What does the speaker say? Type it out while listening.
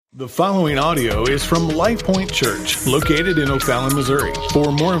The following audio is from Life Point Church, located in O'Fallon, Missouri. For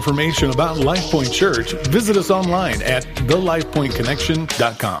more information about Life Point Church, visit us online at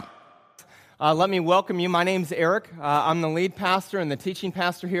thelifepointconnection.com. Let me welcome you. My name's Eric. I'm the lead pastor and the teaching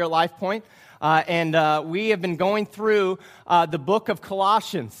pastor here at Life Point. We have been going through the book of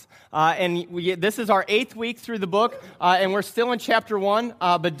Colossians. This is our 8th week through the book, and we're still in chapter 1,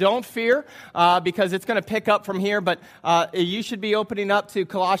 but don't fear, because it's going to pick up from here, but you should be opening up to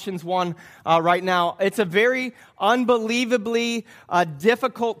Colossians 1 right now. It's a very unbelievably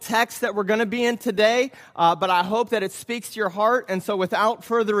difficult text that we're going to be in today, but I hope that it speaks to your heart, and so without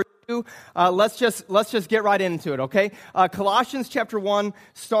further ado, let's just get right into it, okay? Colossians chapter 1,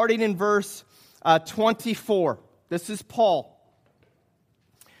 starting in verse 24. This is Paul.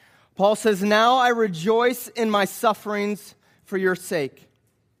 Paul says, "Now I rejoice in my sufferings for your sake.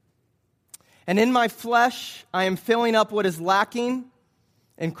 And in my flesh I am filling up what is lacking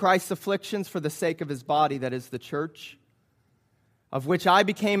in Christ's afflictions for the sake of his body, that is the church, of which I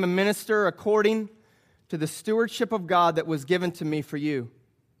became a minister according to the stewardship of God that was given to me for you,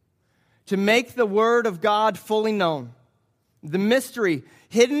 to make the word of God fully known, the mystery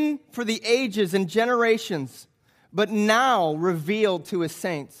hidden for the ages and generations, but now revealed to his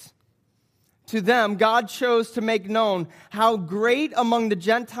saints. To them, God chose to make known how great among the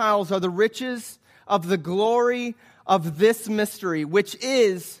Gentiles are the riches of the glory of this mystery, which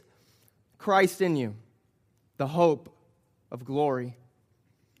is Christ in you, the hope of glory.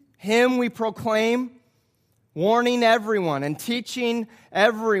 Him we proclaim, warning everyone and teaching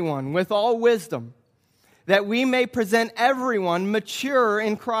everyone with all wisdom, that we may present everyone mature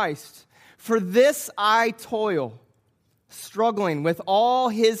in Christ. For this I toil, struggling with all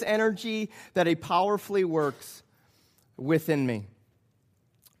his energy that he powerfully works within me."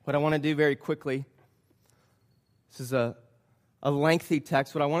 What I want to do very quickly, this is a lengthy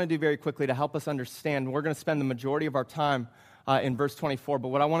text. What I want to do very quickly to help us understand, we're going to spend the majority of our time in verse 24, but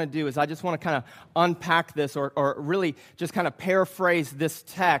what I want to do is I just want to kind of unpack this or really just kind of paraphrase this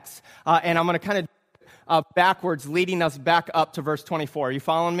text, and I'm going to kind of backwards, leading us back up to verse 24. Are you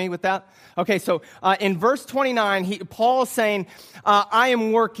following me with that? Okay, so in verse 29, Paul is saying, I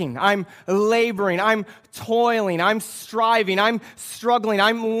am working, I'm laboring, I'm toiling, I'm striving, I'm struggling,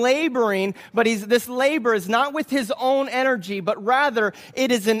 I'm laboring, but this labor is not with his own energy, but rather it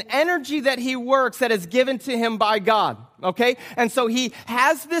is an energy that he works that is given to him by God. Okay? And so he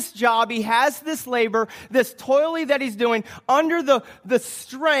has this job, he has this labor, this toiling that he's doing under the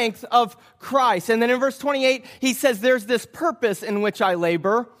strength of Christ. And then in verse 28, he says, there's this purpose in which I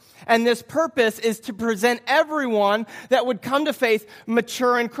labor, and this purpose is to present everyone that would come to faith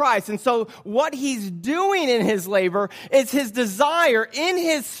mature in Christ. And so what he's doing in his labor is his desire in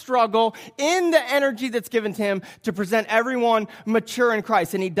his struggle, in the energy that's given to him, to present everyone mature in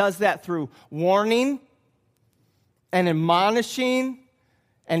Christ. And he does that through warning and admonishing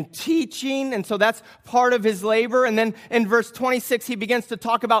and teaching, and so that's part of his labor. And then in verse 26, he begins to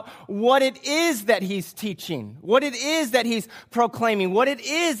talk about what it is that he's teaching, what it is that he's proclaiming, what it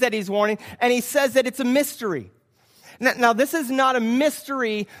is that he's warning, and he says that it's a mystery. Now, this is not a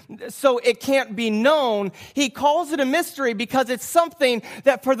mystery so it can't be known. He calls it a mystery because it's something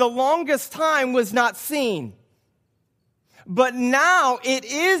that for the longest time was not seen. But now it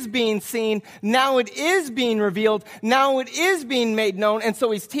is being seen, now it is being revealed, now it is being made known. And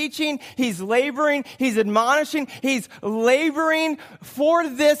so he's teaching, he's laboring, he's admonishing, he's laboring for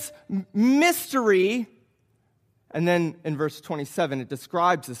this mystery. And then in verse 27, it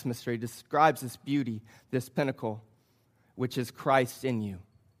describes this mystery, describes this beauty, this pinnacle, which is Christ in you,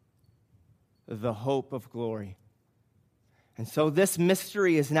 the hope of glory. And so this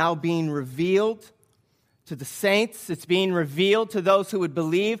mystery is now being revealed to the saints. It's being revealed to those who would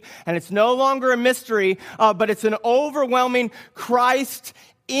believe, and it's no longer a mystery, but it's an overwhelming Christ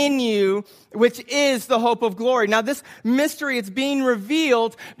in you, which is the hope of glory. Now, this mystery, it's being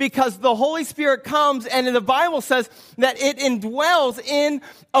revealed because the Holy Spirit comes, and the Bible says that it indwells in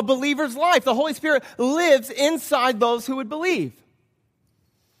a believer's life. The Holy Spirit lives inside those who would believe.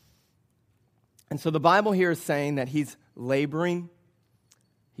 And so the Bible here is saying that he's laboring,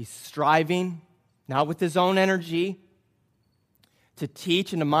 he's striving, not with his own energy, to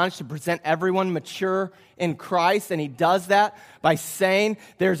teach and admonish, to present everyone mature in Christ. And he does that by saying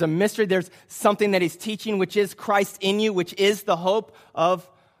there's a mystery, there's something that he's teaching, which is Christ in you, which is the hope of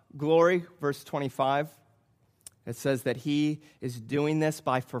glory. Verse 25, it says that he is doing this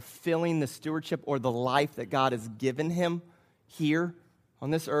by fulfilling the stewardship or the life that God has given him here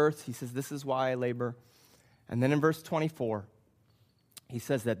on this earth. He says, this is why I labor. And then in verse 24, he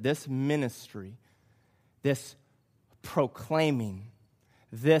says that this ministry, this proclaiming,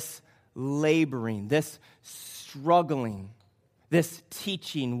 this laboring, this struggling, this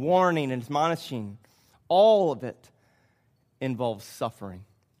teaching, warning, and admonishing, all of it involves suffering.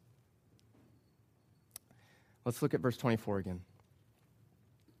 Let's look at verse 24 again.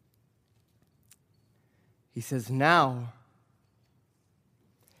 He says, "Now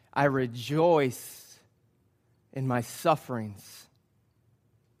I rejoice in my sufferings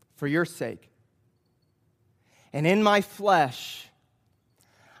for your sake. And in my flesh,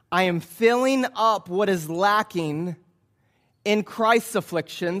 I am filling up what is lacking in Christ's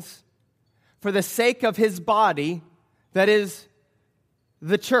afflictions for the sake of his body, that is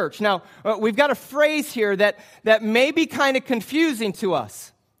the church." Now, we've got a phrase here that may be kind of confusing to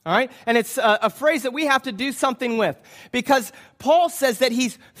us. All right? And it's a phrase that we have to do something with, because Paul says that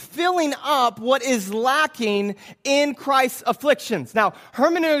he's filling up what is lacking in Christ's afflictions. Now,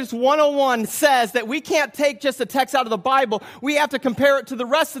 Hermeneutics 101 says that we can't take just a text out of the Bible. We have to compare it to the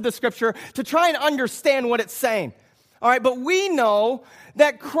rest of the Scripture to try and understand what it's saying. All right? But we know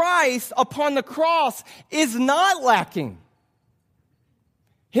that Christ upon the cross is not lacking.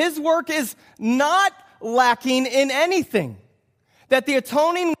 His work is not lacking in anything. That the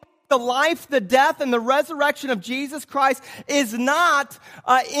atoning, the life, the death, and the resurrection of Jesus Christ is not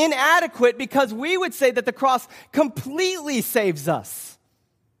inadequate, because we would say that the cross completely saves us.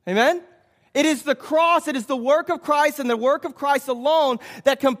 Amen? It is the cross, it is the work of Christ and the work of Christ alone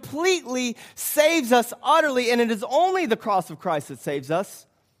that completely saves us utterly, and it is only the cross of Christ that saves us.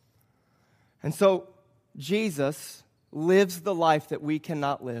 And so Jesus lives the life that we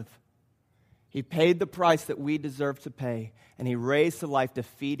cannot live. He paid the price that we deserve to pay, and he raised to life,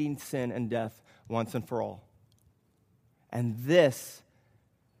 defeating sin and death once and for all. And this,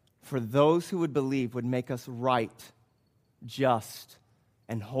 for those who would believe, would make us right, just,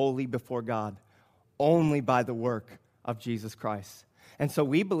 and holy before God, only by the work of Jesus Christ. And so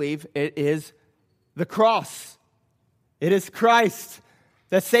we believe it is the cross. It is Christ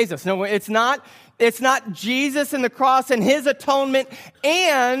that saves us. No, it's not Jesus and the cross and his atonement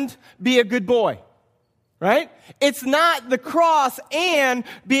and be a good boy, right? It's not the cross and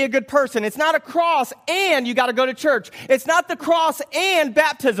be a good person. It's not a cross and you got to go to church. It's not the cross and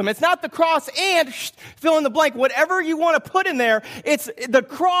baptism. It's not the cross and fill in the blank. Whatever you want to put in there, it's the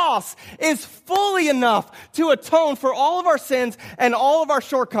cross is fully enough to atone for all of our sins and all of our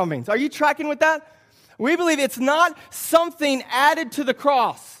shortcomings. Are you tracking with that? We believe it's not something added to the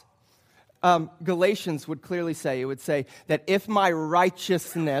cross. Galatians would clearly say, it would say that if my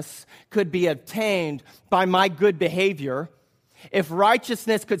righteousness could be obtained by my good behavior, if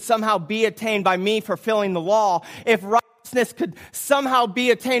righteousness could somehow be attained by me fulfilling the law, if righteousness could somehow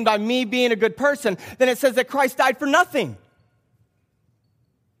be attained by me being a good person, then it says that Christ died for nothing.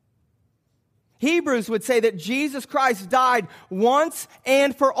 Hebrews would say that Jesus Christ died once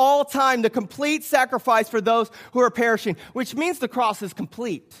and for all time, the complete sacrifice for those who are perishing, which means the cross is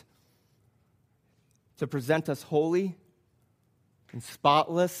complete to present us holy and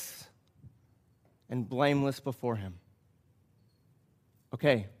spotless and blameless before him.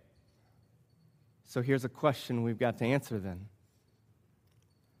 Okay, so here's a question we've got to answer then.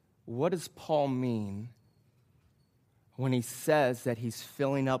 What does Paul mean when he says that he's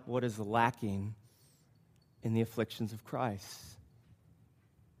filling up what is lacking in the afflictions of Christ?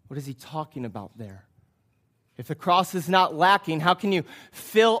 What is he talking about there? If the cross is not lacking, how can you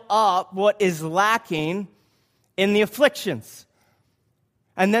fill up what is lacking in the afflictions?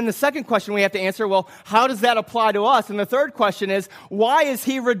 And then the second question we have to answer, well, how does that apply to us? And the third question is, why is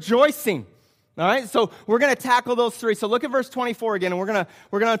he rejoicing? All right, so we're going to tackle those three. So look at verse 24 again, and we're going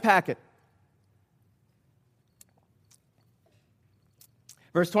to unpack it.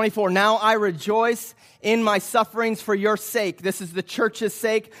 Verse 24, "Now I rejoice in my sufferings for your sake." This is the church's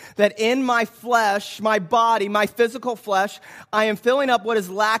sake, that in my flesh, my body, my physical flesh, I am filling up what is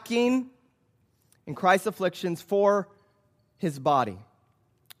lacking in Christ's afflictions for his body,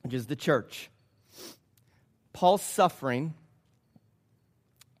 which is the church. Paul's suffering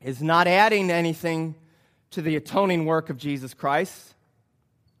is not adding anything to the atoning work of Jesus Christ.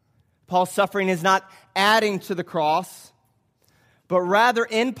 Paul's suffering is not adding to the cross. But rather,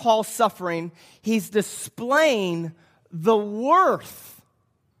 in Paul's suffering, he's displaying the worth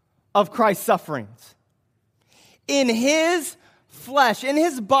of Christ's sufferings. In his flesh, in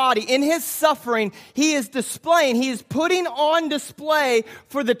his body, in his suffering, he is displaying, he is putting on display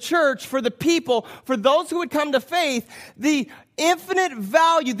for the church, for the people, for those who would come to faith, the infinite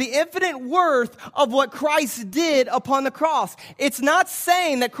value, the infinite worth of what Christ did upon the cross. It's not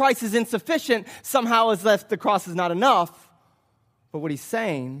saying that Christ is insufficient somehow, as if the cross is not enough. But what he's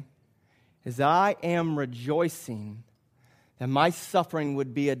saying is, I am rejoicing that my suffering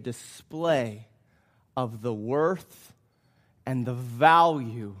would be a display of the worth and the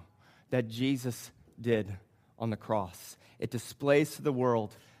value that Jesus did on the cross. It displays to the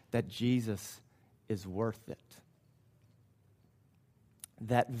world that Jesus is worth it.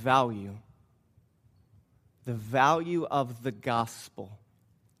 That value, the value of the gospel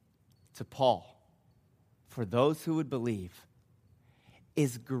to Paul, for those who would believe,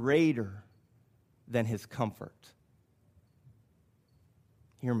 is greater than his comfort.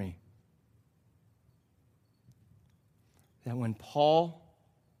 Hear me. That when Paul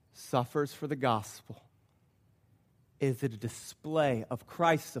suffers for the gospel, is a display of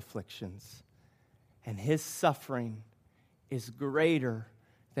Christ's afflictions, and his suffering is greater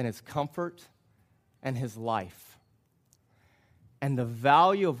than his comfort and his life. And the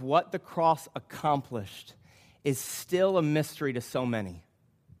value of what the cross accomplished is still a mystery to so many.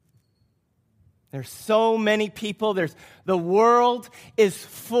 There's so many people. The world is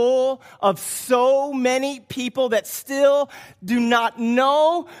full of so many people that still do not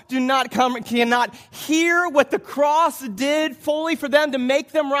know, cannot hear what the cross did fully for them to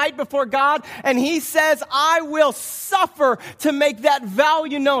make them right before God. And he says, I will suffer to make that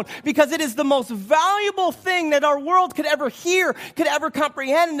value known, because it is the most valuable thing that our world could ever hear, could ever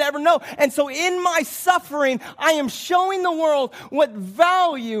comprehend, and ever know. And so in my suffering, I am showing the world what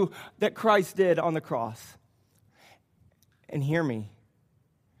value that Christ did on the cross. And hear me,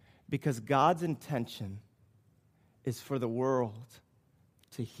 because God's intention is for the world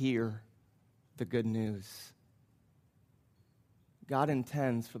to hear the good news. God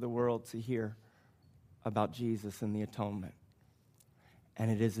intends for the world to hear about Jesus and the atonement. And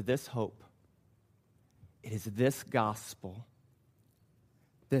it is this hope, it is this gospel,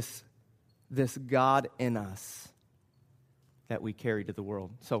 this God in us that we carry to the world.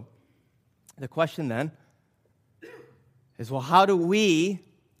 So the question then is, well, how do we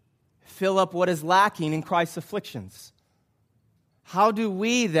fill up what is lacking in Christ's afflictions? How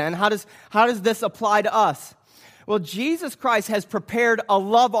does this apply to us? Well, Jesus Christ has prepared a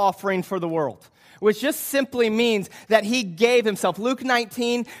love offering for the world, which just simply means that he gave himself. Luke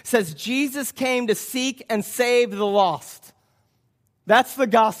 19 says Jesus came to seek and save the lost. That's the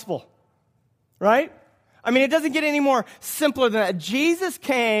gospel, right? I mean, it doesn't get any more simpler than that. Jesus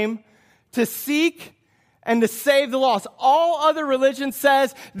came to seek and to save the lost. All other religion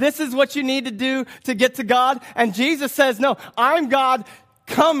says this is what you need to do to get to God. And Jesus says, no, I'm God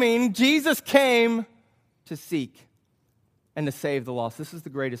coming. Jesus came to seek and to save the lost. This is the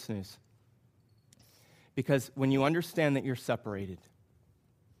greatest news. Because when you understand that you're separated,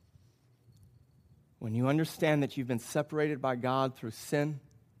 when you understand that you've been separated by God through sin,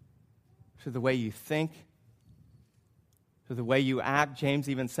 through the way you think, through the way you act, James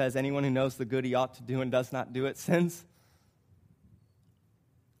even says anyone who knows the good he ought to do and does not do it sins.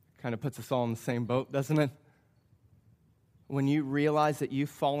 Kind of puts us all in the same boat, doesn't it? When you realize that you've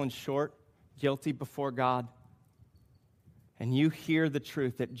fallen short, guilty before God, and you hear the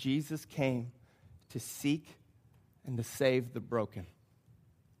truth that Jesus came to seek and to save the broken,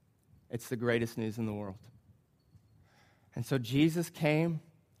 it's the greatest news in the world. And so Jesus came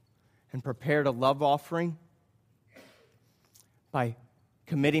and prepared a love offering by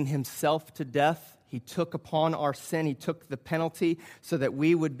committing himself to death. He took upon our sin. He took the penalty so that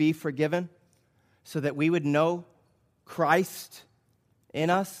we would be forgiven, so that we would know Christ in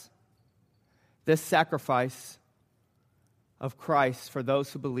us. This sacrifice of Christ for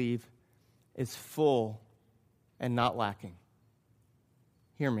those who believe is full and not lacking.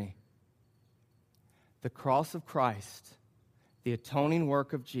 Hear me. The cross of Christ, the atoning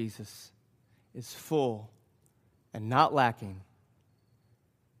work of Jesus, is full and not lacking,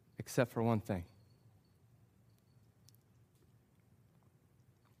 except for one thing.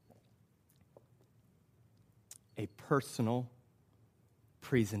 A personal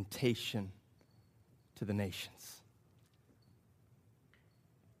presentation to the nations.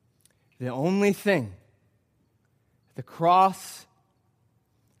 The only thing the cross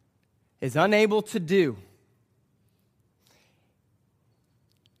is unable to do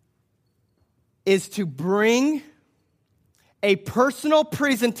is to bring a personal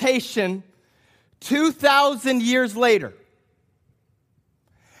presentation 2,000 years later.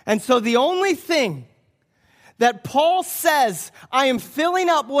 And so the only thing that Paul says, I am filling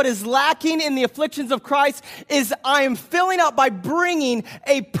up what is lacking in the afflictions of Christ, is I am filling up by bringing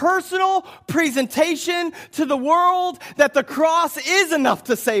a personal presentation to the world that the cross is enough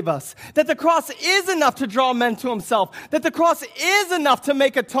to save us, that the cross is enough to draw men to himself, that the cross is enough to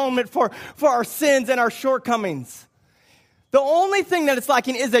make atonement for our sins and our shortcomings. The only thing that it's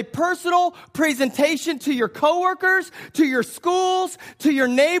lacking is a personal presentation to your coworkers, to your schools, to your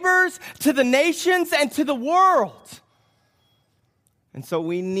neighbors, to the nations, and to the world. And so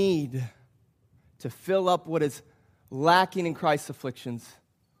we need to fill up what is lacking in Christ's afflictions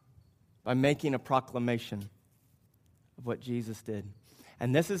by making a proclamation of what Jesus did.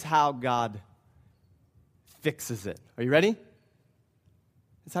 And this is how God fixes it. Are you ready?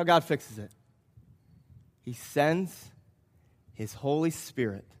 This is how God fixes it. He sends His Holy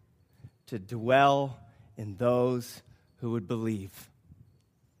Spirit to dwell in those who would believe.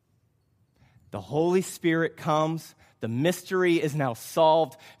 The Holy Spirit comes. The mystery is now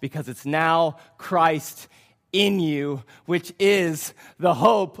solved because it's now Christ in you, which is the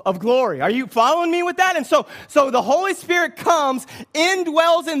hope of glory. Are you following me with that? And so the Holy Spirit comes,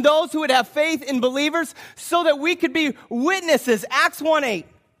 indwells in those who would have faith in believers so that we could be witnesses. Acts 1:8.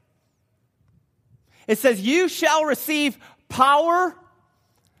 It says, you shall receive power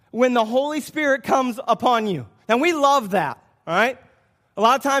when the Holy Spirit comes upon you. And we love that, all right? A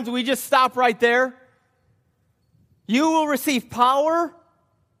lot of times we just stop right there. You will receive power.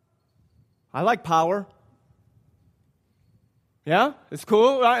 I like power. Yeah, it's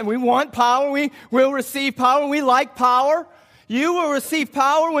cool. Right? We want power. We will receive power. We like power. You will receive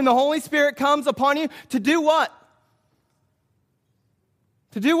power when the Holy Spirit comes upon you to do what?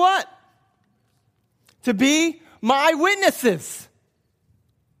 To do what? To be my witnesses.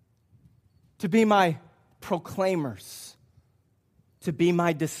 To be my proclaimers. To be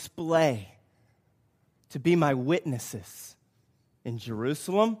my display. To be my witnesses in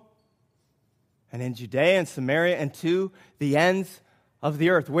Jerusalem and in Judea and Samaria and to the ends of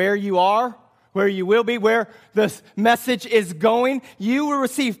the earth. Where you are, where you will be, where this message is going, you will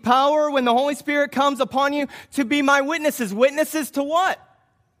receive power when the Holy Spirit comes upon you to be my witnesses. Witnesses to what?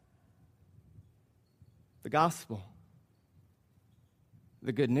 The gospel.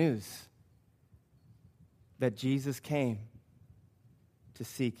 The good news that Jesus came to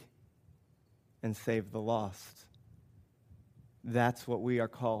seek and save the lost. That's what we are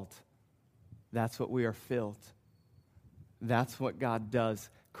called. That's what we are filled. That's what God does.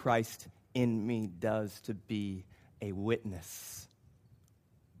 Christ in me does to be a witness.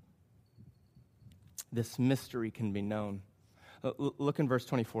 This mystery can be known. Look in verse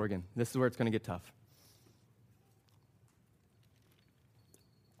 24 again. This is where it's going to get tough.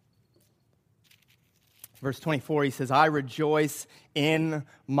 Verse 24, he says, I rejoice in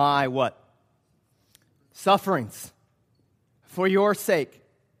my what? Sufferings for your sake.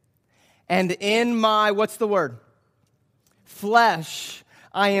 And in my, what's the word? Flesh,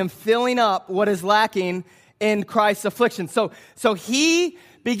 I am filling up what is lacking in Christ's affliction. So he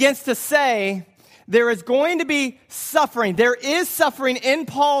begins to say there is going to be suffering. There is suffering in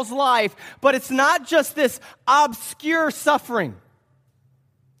Paul's life, but it's not just this obscure suffering.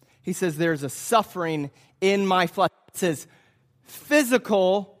 He says there's a suffering in my flesh. It says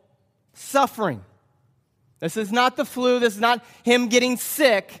physical suffering. This is not the flu. This is not him getting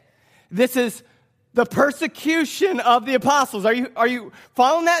sick. This is the persecution of the apostles. Are you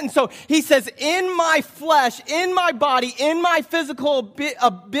following that? And so he says, in my flesh, in my body, in my physical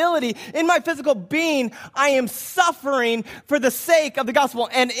ability, in my physical being, I am suffering for the sake of the gospel.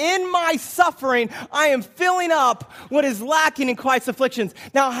 And in my suffering, I am filling up what is lacking in Christ's afflictions.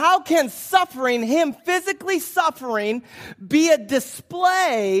 Now, how can suffering, him physically suffering, be a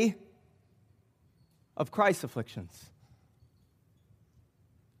display of Christ's afflictions?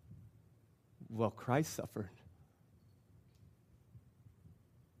 Well, Christ suffered.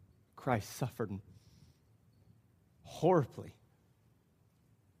 Christ suffered horribly.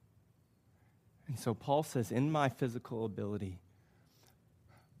 And so Paul says, in my physical ability,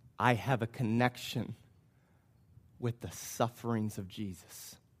 I have a connection with the sufferings of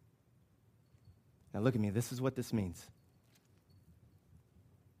Jesus. Now look at me. This is what this means.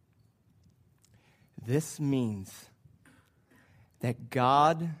 This means that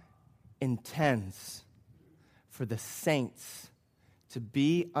God intends for the saints to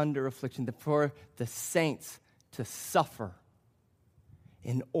be under affliction, for the saints to suffer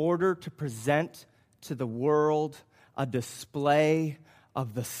in order to present to the world a display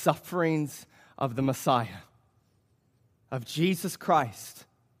of the sufferings of the Messiah, of Jesus Christ.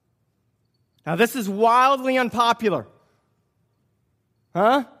 Now, this is wildly unpopular.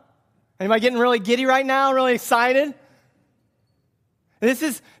 Huh? Anybody getting really giddy right now, really excited? This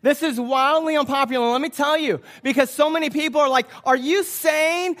is wildly unpopular. Let me tell you, because so many people are like, are you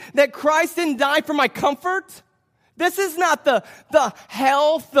saying that Christ didn't die for my comfort? This is not the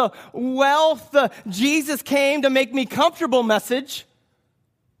health, the wealth, the Jesus came to make me comfortable message.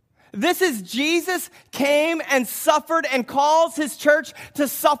 This is Jesus came and suffered and calls his church to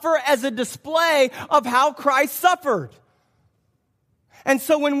suffer as a display of how Christ suffered. And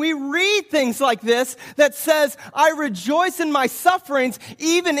so when we read things like this that says, I rejoice in my sufferings,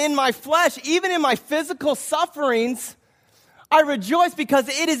 even in my flesh, even in my physical sufferings, I rejoice because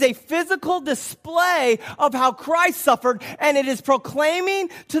it is a physical display of how Christ suffered, and it is proclaiming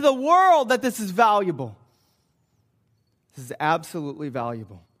to the world that this is valuable. This is absolutely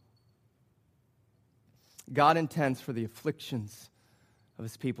valuable. God intends for the afflictions of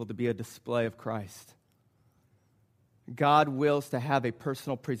his people to be a display of Christ. God wills to have a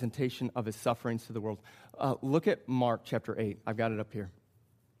personal presentation of his sufferings to the world. Look at Mark chapter 8. I've got it up here.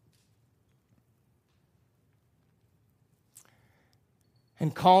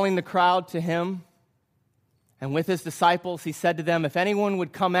 And calling the crowd to him, and with his disciples, he said to them, if anyone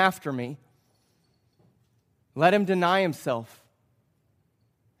would come after me, let him deny himself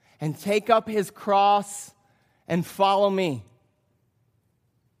and take up his cross and follow me.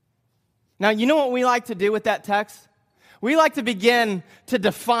 Now, you know what we like to do with that text? We like to begin to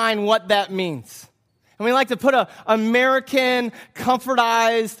define what that means. And we like to put an American,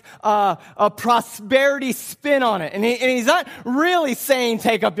 comfortized, a prosperity spin on it. And he's not really saying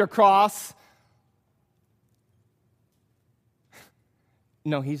take up your cross.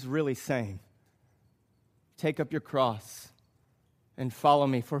 No, he's really saying take up your cross and follow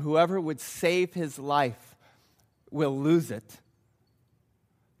me. For whoever would save his life will lose it.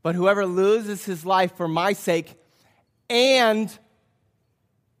 But whoever loses his life for my sake and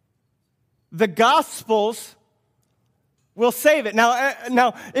the Gospels will save it.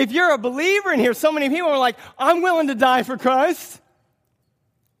 Now, if you're a believer in here, so many people are like, I'm willing to die for Christ.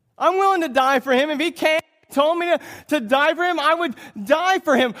 I'm willing to die for him. If he told me to die for him, I would die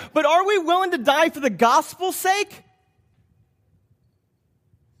for him. But are we willing to die for the gospel's sake?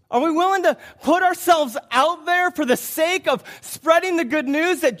 Are we willing to put ourselves out there for the sake of spreading the good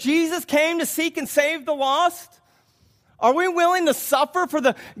news that Jesus came to seek and save the lost? Are we willing to suffer for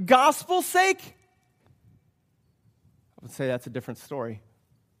the gospel's sake? I would say that's a different story.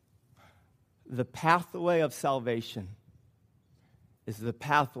 The pathway of salvation is the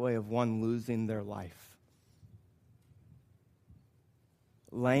pathway of one losing their life.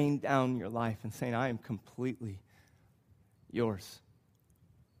 Laying down your life and saying, I am completely yours.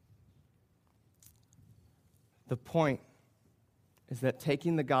 The point is that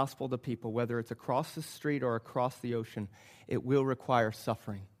taking the gospel to people, whether it's across the street or across the ocean, it will require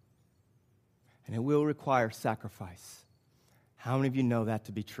suffering. And it will require sacrifice. How many of you know that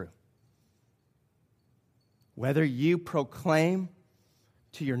to be true? Whether you proclaim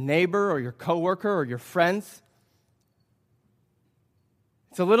to your neighbor or your coworker or your friends,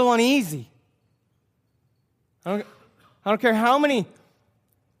 it's a little uneasy. I don't care how many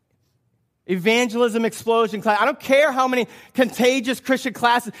evangelism explosion class. I don't care how many contagious Christian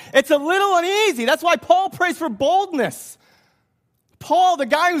classes. It's a little uneasy. That's why Paul prays for boldness. Paul, the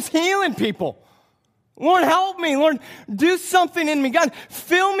guy who's healing people. Lord, help me. Lord, do something in me. God,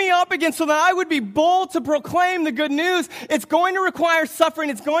 fill me up again so that I would be bold to proclaim the good news. It's going to require suffering.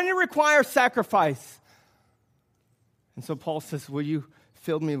 It's going to require sacrifice. And so Paul says, will you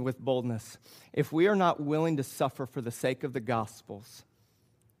fill me with boldness? If we are not willing to suffer for the sake of the Gospels,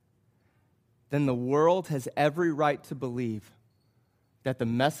 then the world has every right to believe that the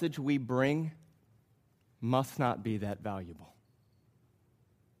message we bring must not be that valuable.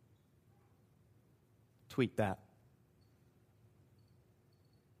 Tweet that.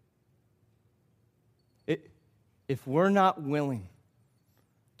 If we're not willing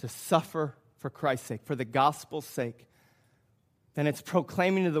to suffer for Christ's sake, for the gospel's sake, then it's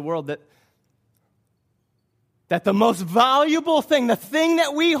proclaiming to the world that the most valuable thing, the thing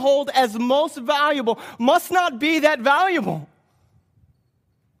that we hold as most valuable, must not be that valuable.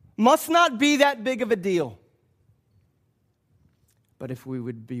 Must not be that big of a deal. But if we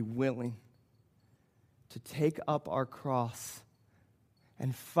would be willing to take up our cross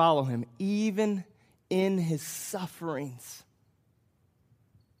and follow him, even in his sufferings,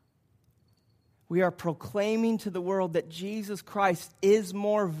 we are proclaiming to the world that Jesus Christ is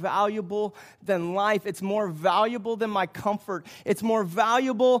more valuable than life. It's more valuable than my comfort. It's more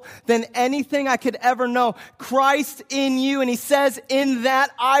valuable than anything I could ever know. Christ in you, and he says, in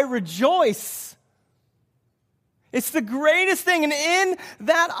that I rejoice. It's the greatest thing, and in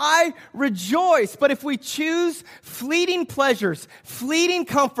that I rejoice. But if we choose fleeting pleasures, fleeting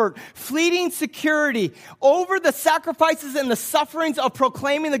comfort, fleeting security over the sacrifices and the sufferings of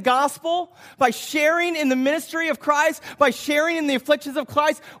proclaiming the gospel, by sharing in the ministry of Christ, by sharing in the afflictions of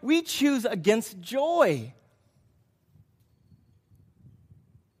Christ, we choose against joy.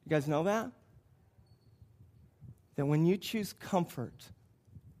 You guys know that? That when you choose comfort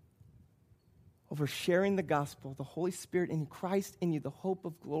over sharing the gospel, the Holy Spirit in Christ in you, the hope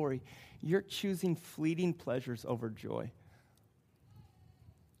of glory, you're choosing fleeting pleasures over joy.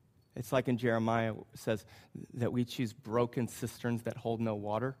 It's like in Jeremiah, it says that we choose broken cisterns that hold no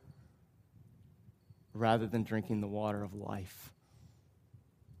water rather than drinking the water of life.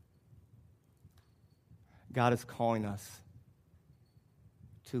 God is calling us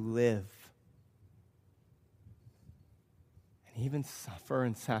to live and even suffer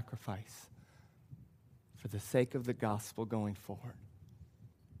and sacrifice for the sake of the gospel going forward.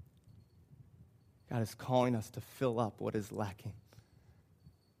 God is calling us to fill up what is lacking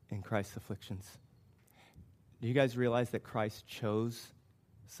in Christ's afflictions. Do you guys realize that Christ chose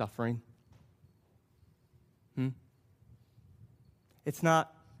suffering? It's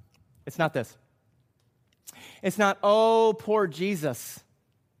not this. It's not, oh, poor Jesus,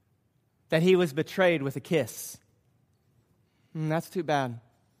 that he was betrayed with a kiss. That's too bad.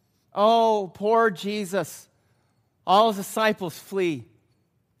 Oh, poor Jesus. All his disciples flee.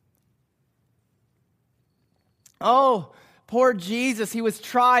 Oh, poor Jesus, he was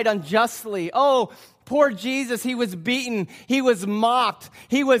tried unjustly. Oh, poor Jesus, he was beaten. He was mocked.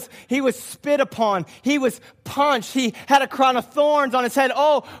 He was spit upon. He was punched. He had a crown of thorns on his head.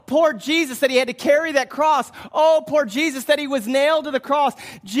 Oh, poor Jesus that he had to carry that cross. Oh, poor Jesus that he was nailed to the cross.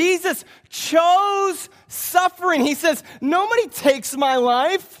 Jesus chose suffering. He says, nobody takes my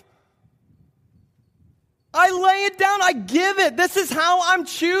life. I lay it down. I give it. This is how I'm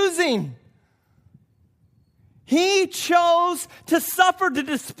choosing. He chose to suffer to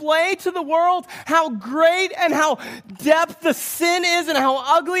display to the world how great and how depth the sin is and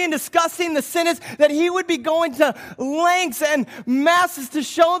how ugly and disgusting the sin is, that he would be going to lengths and masses to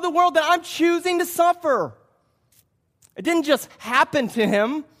show the world that I'm choosing to suffer. It didn't just happen to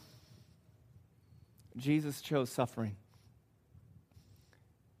him. Jesus chose suffering.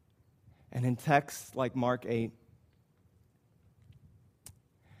 And in texts like Mark 8,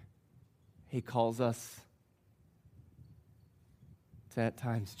 he calls us to at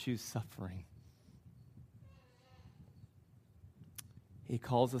times choose suffering. He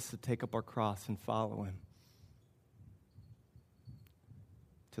calls us to take up our cross and follow him,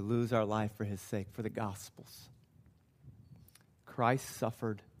 to lose our life for his sake, for the gospel's. Christ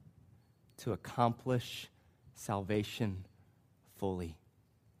suffered to accomplish salvation fully.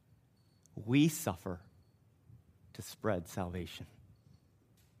 We suffer to spread salvation.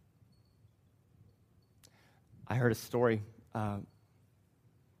 I heard a story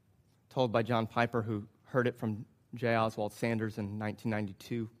told by John Piper, who heard it from J. Oswald Sanders in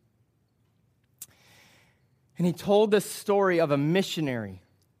 1992. And he told this story of a missionary.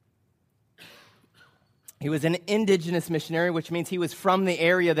 He was an indigenous missionary, which means he was from the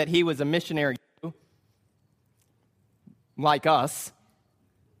area that he was a missionary to, like us.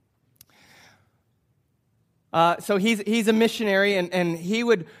 So he's a missionary, and he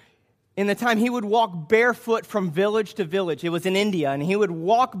would, in the time, he would walk barefoot from village to village. It was in India, and he would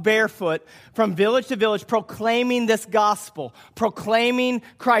walk barefoot from village to village, proclaiming this gospel, proclaiming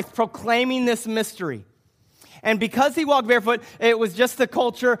Christ, proclaiming this mystery. And because he walked barefoot, it was just the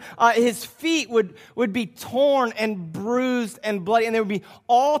culture, his feet would be torn and bruised and bloody, and they would be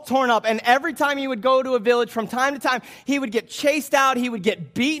all torn up. And every time he would go to a village, from time to time, he would get chased out, he would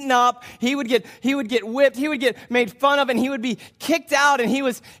get beaten up, he would get whipped, he would get made fun of, and he would be kicked out, and he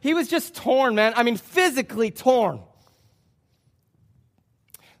was just torn, man. I mean, physically torn.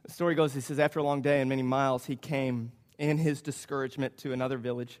 The story goes, he says, after a long day and many miles, he came in his discouragement to another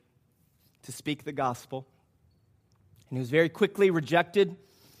village to speak the gospel. And he was very quickly rejected,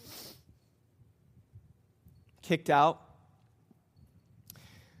 kicked out.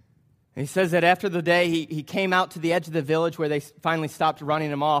 And he says that after the day, he came out to the edge of the village where they finally stopped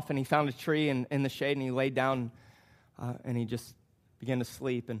running him off, and he found a tree in the shade, and he laid down, and he just began to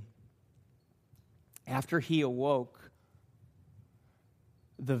sleep. And after he awoke,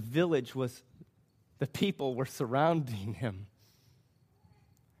 the people were surrounding him.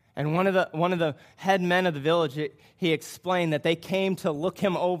 And one of the head men of the village, he explained that they came to look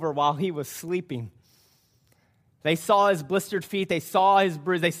him over while he was sleeping. They saw his blistered feet, they saw his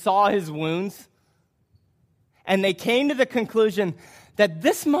bruise, they saw his wounds. And they came to the conclusion that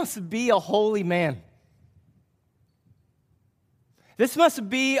this must be a holy man. This must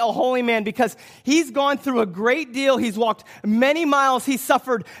be a holy man because he's gone through a great deal. He's walked many miles. He's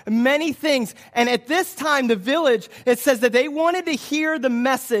suffered many things. And at this time, the village, it says that they wanted to hear the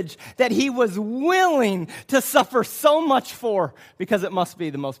message that he was willing to suffer so much for, because it must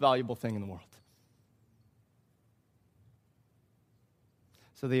be the most valuable thing in the world.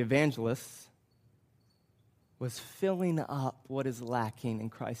 So the evangelist was filling up what is lacking in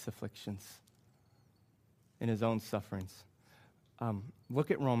Christ's afflictions, in his own sufferings.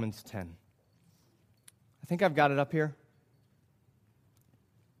 Look at Romans 10. I think I've got it up here.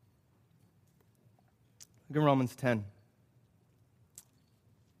 Look at Romans 10,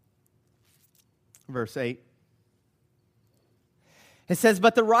 verse 8. It says,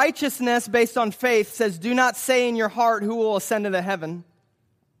 "But the righteousness based on faith says, do not say in your heart who will ascend into heaven."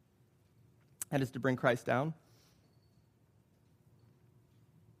 That is to bring Christ down.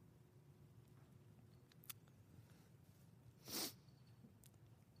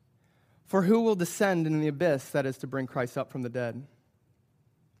 "For who will descend into the abyss?" That is to bring Christ up from the dead.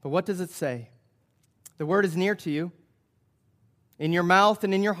 But what does it say? The word is near to you, in your mouth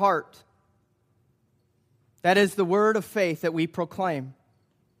and in your heart. That is the word of faith that we proclaim.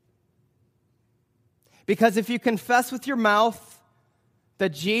 Because if you confess with your mouth that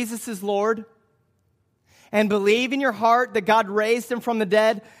Jesus is Lord and believe in your heart that God raised him from the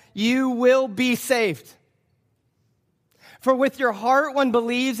dead, you will be saved. For with your heart one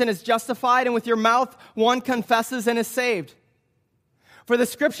believes and is justified, and with your mouth one confesses and is saved. For the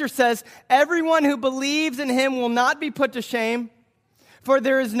scripture says, everyone who believes in him will not be put to shame. For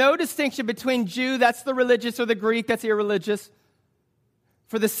there is no distinction between Jew, that's the religious, or the Greek, that's irreligious.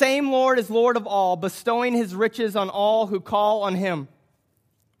 For the same Lord is Lord of all, bestowing his riches on all who call on him,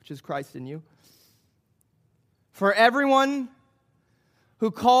 which is Christ in you. For everyone who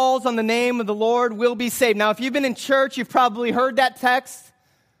calls on the name of the Lord will be saved. Now, if you've been in church, you've probably heard that text,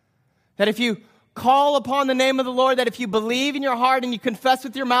 that if you call upon the name of the Lord, that if you believe in your heart and you confess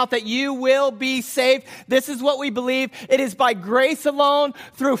with your mouth that you will be saved. This is what we believe. It is by grace alone,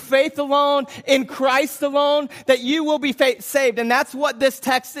 through faith alone, in Christ alone, that you will be saved. And that's what this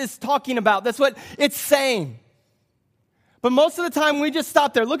text is talking about. That's what it's saying. But most of the time we just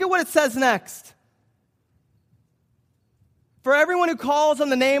stop there. Look at what it says next. For everyone who calls on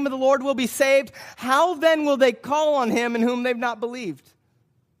the name of the Lord will be saved. How then will they call on him in whom they've not believed?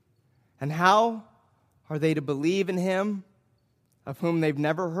 And how are they to believe in him of whom they've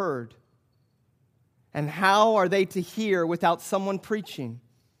never heard? And how are they to hear without someone preaching?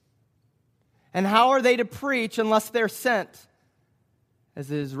 And how are they to preach unless they're sent?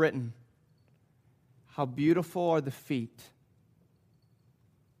 As it is written, how beautiful are the feet,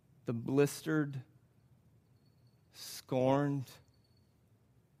 the blistered, scorned,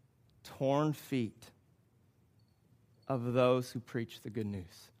 torn feet of those who preach the good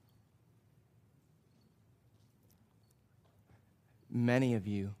news. Many of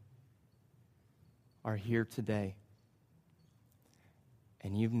you are here today,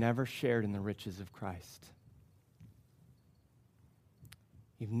 and you've never shared in the riches of Christ.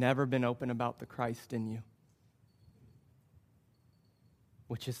 You've never been open about the Christ in you,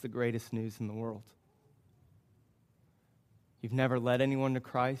 which is the greatest news in the world. You've never led anyone to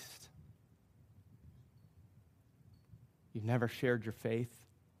Christ. You've never shared your faith.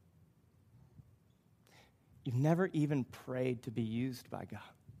 You've never even prayed to be used by God.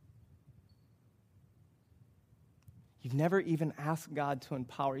 You've never even asked God to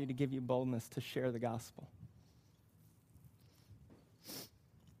empower you to give you boldness to share the gospel.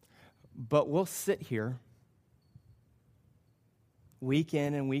 But we'll sit here week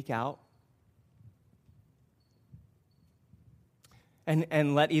in and week out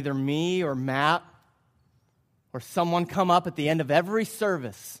and let either me or Matt or someone come up at the end of every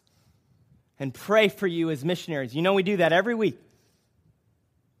service and pray for you as missionaries. You know we do that every week.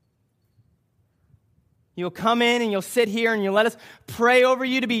 You'll come in and you'll sit here and you'll let us pray over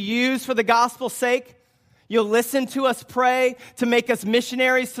you to be used for the gospel's sake. You'll listen to us pray to make us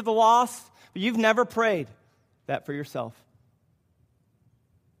missionaries to the lost. But you've never prayed that for yourself.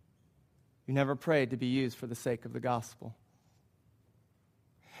 You never prayed to be used for the sake of the gospel.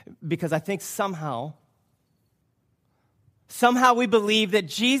 Because I think somehow we believe that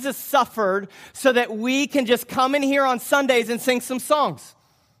Jesus suffered so that we can just come in here on Sundays and sing some songs.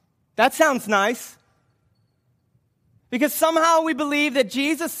 That sounds nice. Because somehow we believe that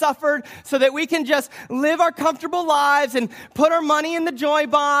Jesus suffered so that we can just live our comfortable lives and put our money in the joy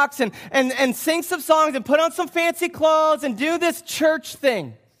box and sing some songs and put on some fancy clothes and do this church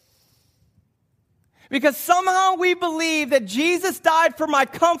thing. Because somehow we believe that Jesus died for my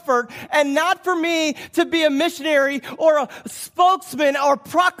comfort and not for me to be a missionary or a spokesman or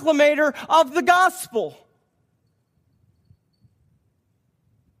proclamator of the gospel.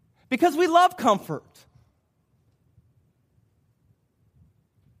 Because we love comfort.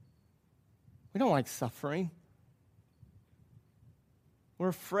 We don't like suffering. We're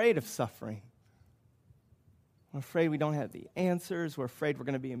afraid of suffering. We're afraid we don't have the answers. We're afraid we're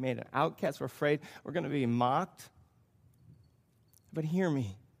going to be made an outcast. We're afraid we're going to be mocked. But hear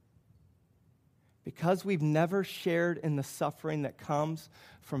me. Because we've never shared in the suffering that comes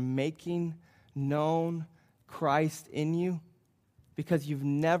from making known Christ in you, because you've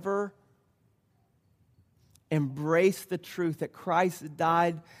never embraced the truth that Christ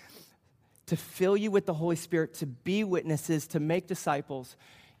died to fill you with the Holy Spirit, to be witnesses, to make disciples,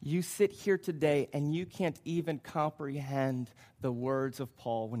 you sit here today and you can't even comprehend the words of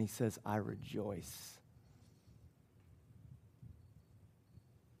Paul when he says, I rejoice.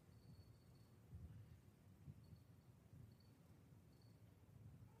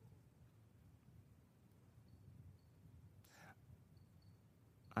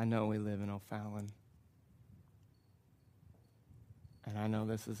 I know we live in O'Fallon. And I know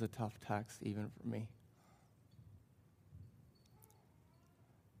this is a tough text even for me.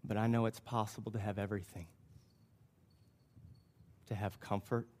 But I know it's possible to have everything. To have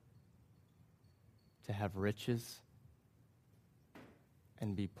comfort, to have riches,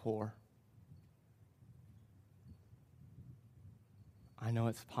 and be poor. I know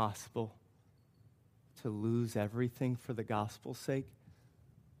it's possible to lose everything for the gospel's sake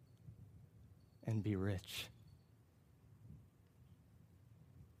and be rich.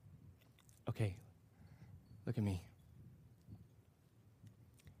 Okay, look at me.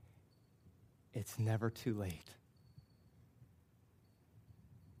 It's never too late.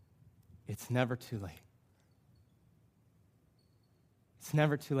 It's never too late. It's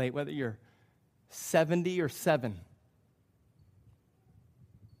never too late, whether you're 70 or 7.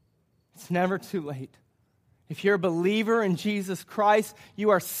 It's never too late. If you're a believer in Jesus Christ, you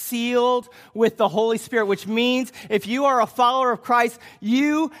are sealed with the Holy Spirit, which means if you are a follower of Christ,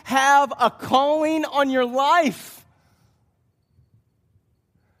 you have a calling on your life.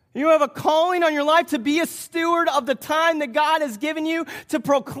 You have a calling on your life to be a steward of the time that God has given you to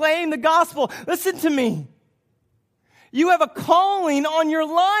proclaim the gospel. Listen to me. You have a calling on your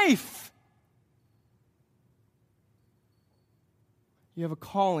life. You have a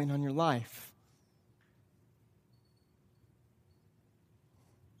calling on your life.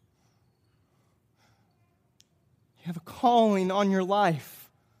 You have a calling on your life.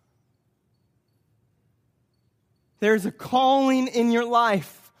 There's a calling in your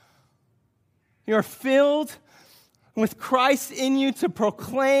life. You are filled with Christ in you to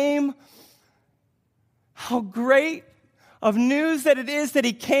proclaim how great of news that it is that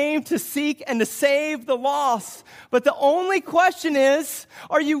he came to seek and to save the lost. But the only question is,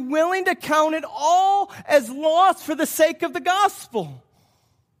 are you willing to count it all as lost for the sake of the gospel?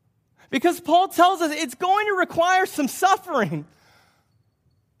 Because Paul tells us it's going to require some suffering.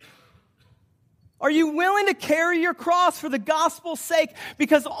 Are you willing to carry your cross for the gospel's sake?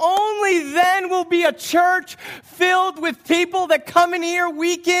 Because only then will be a church filled with people that come in here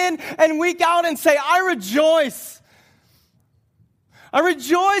week in and week out and say, I rejoice. I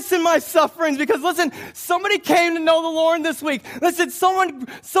rejoice in my sufferings because, listen, somebody came to know the Lord this week. Listen,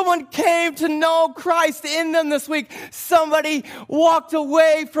 someone came to know Christ in them this week. Somebody walked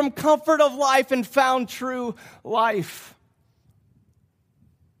away from comfort of life and found true life.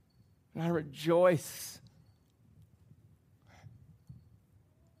 And I rejoice.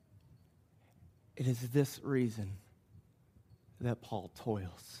 It is this reason that Paul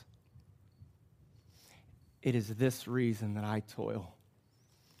toils. It is this reason that I toil,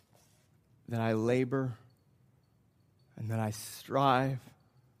 that I labor, and that I strive.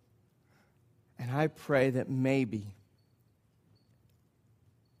 And I pray that maybe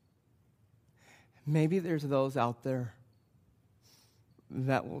there's those out there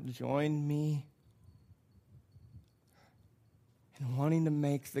that will join me in wanting to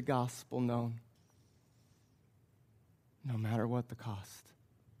make the gospel known, no matter what the cost.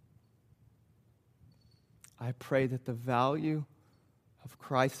 I pray that the value of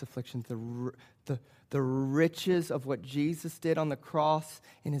Christ's affliction, the riches of what Jesus did on the cross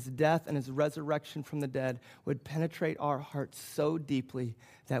in his death and his resurrection from the dead would penetrate our hearts so deeply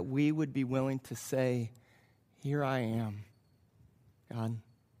that we would be willing to say, here I am, God,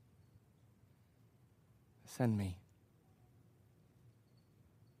 send me.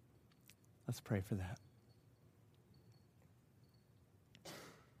 Let's pray for that.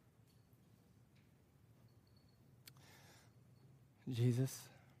 Jesus,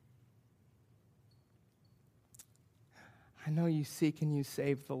 I know you seek and you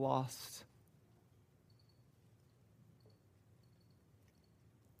save the lost.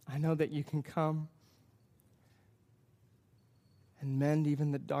 I know that you can come and mend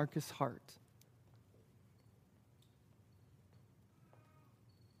even the darkest heart.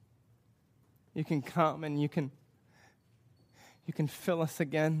 You can come and you can you can fill us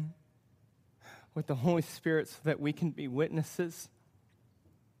again with the Holy Spirit so that we can be witnesses.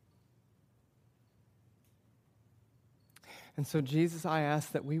 And so, Jesus, I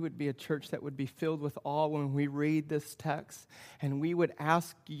ask that we would be a church that would be filled with awe when we read this text, and we would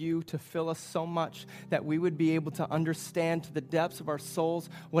ask you to fill us so much that we would be able to understand to the depths of our souls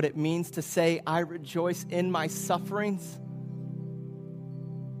what it means to say, I rejoice in my sufferings.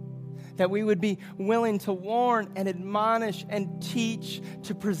 That we would be willing to warn and admonish and teach,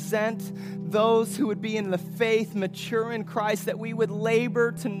 to present those who would be in the faith, mature in Christ, that we would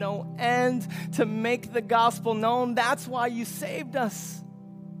labor to no end to make the gospel known. That's why you saved us.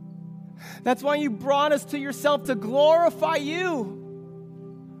 That's why you brought us to yourself, to glorify you,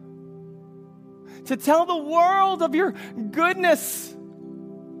 to tell the world of your goodness,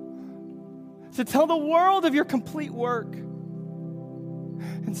 to tell the world of your complete work.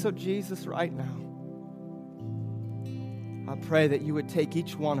 And so, Jesus, right now, I pray that you would take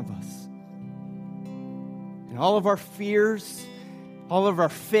each one of us and all of our fears, all of our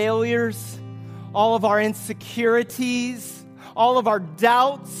failures, all of our insecurities, all of our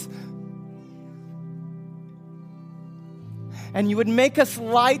doubts, and you would make us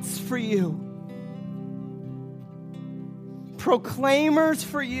lights for you, proclaimers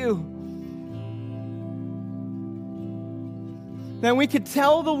for you, that we could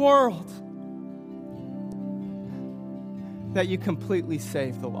tell the world that you completely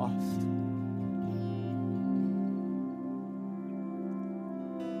saved the lost.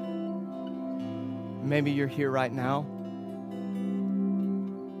 Maybe you're here right now,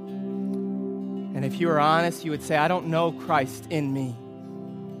 and if you were honest, you would say, I don't know Christ in me.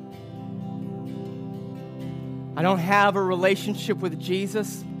 I don't have a relationship with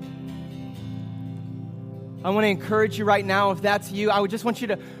Jesus. I want to encourage you right now, if that's you, I would just want you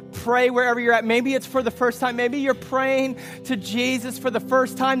to pray wherever you're at. Maybe it's for the first time. Maybe you're praying to Jesus for the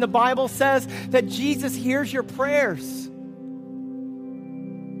first time. The Bible says that Jesus hears your prayers.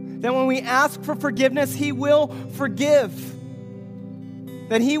 That when we ask for forgiveness, He will forgive.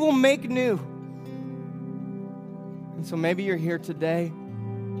 That He will make new. And so maybe you're here today,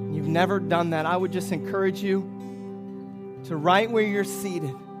 and you've never done that. I would just encourage you to right where you're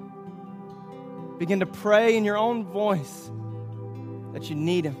seated, begin to pray in your own voice that you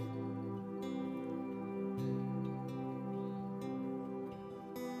need Him.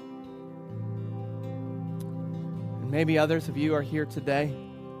 And maybe others of you are here today,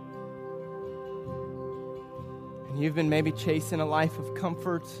 and you've been maybe chasing a life of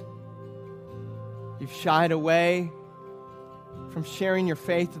comfort. You've shied away from sharing your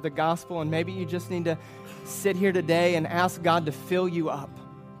faith with the gospel, and maybe you just need to sit here today and ask God to fill you up.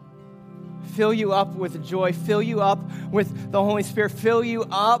 Fill you up with joy. Fill you up with the Holy Spirit. Fill you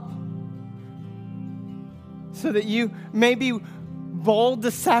up so that you may be bold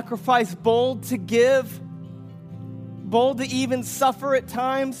to sacrifice, bold to give, bold to even suffer at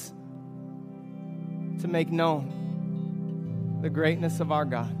times, to make known the greatness of our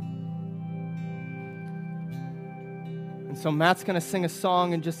God. And so Matt's going to sing a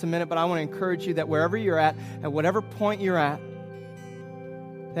song in just a minute, but I want to encourage you that wherever you're at whatever point you're at,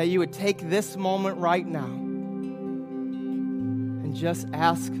 that you would take this moment right now and just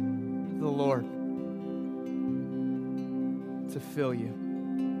ask the Lord to fill you.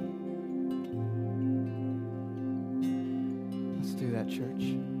 Let's do that,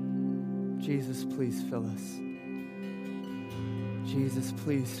 church. Jesus, please fill us. Jesus,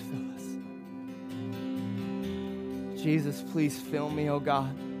 please fill us. Jesus, please fill me, oh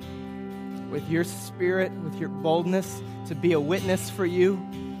God, with your Spirit, with your boldness to be a witness for you.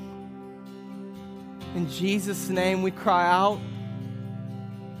 In Jesus' name we cry out.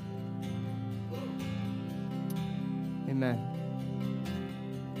 Amen.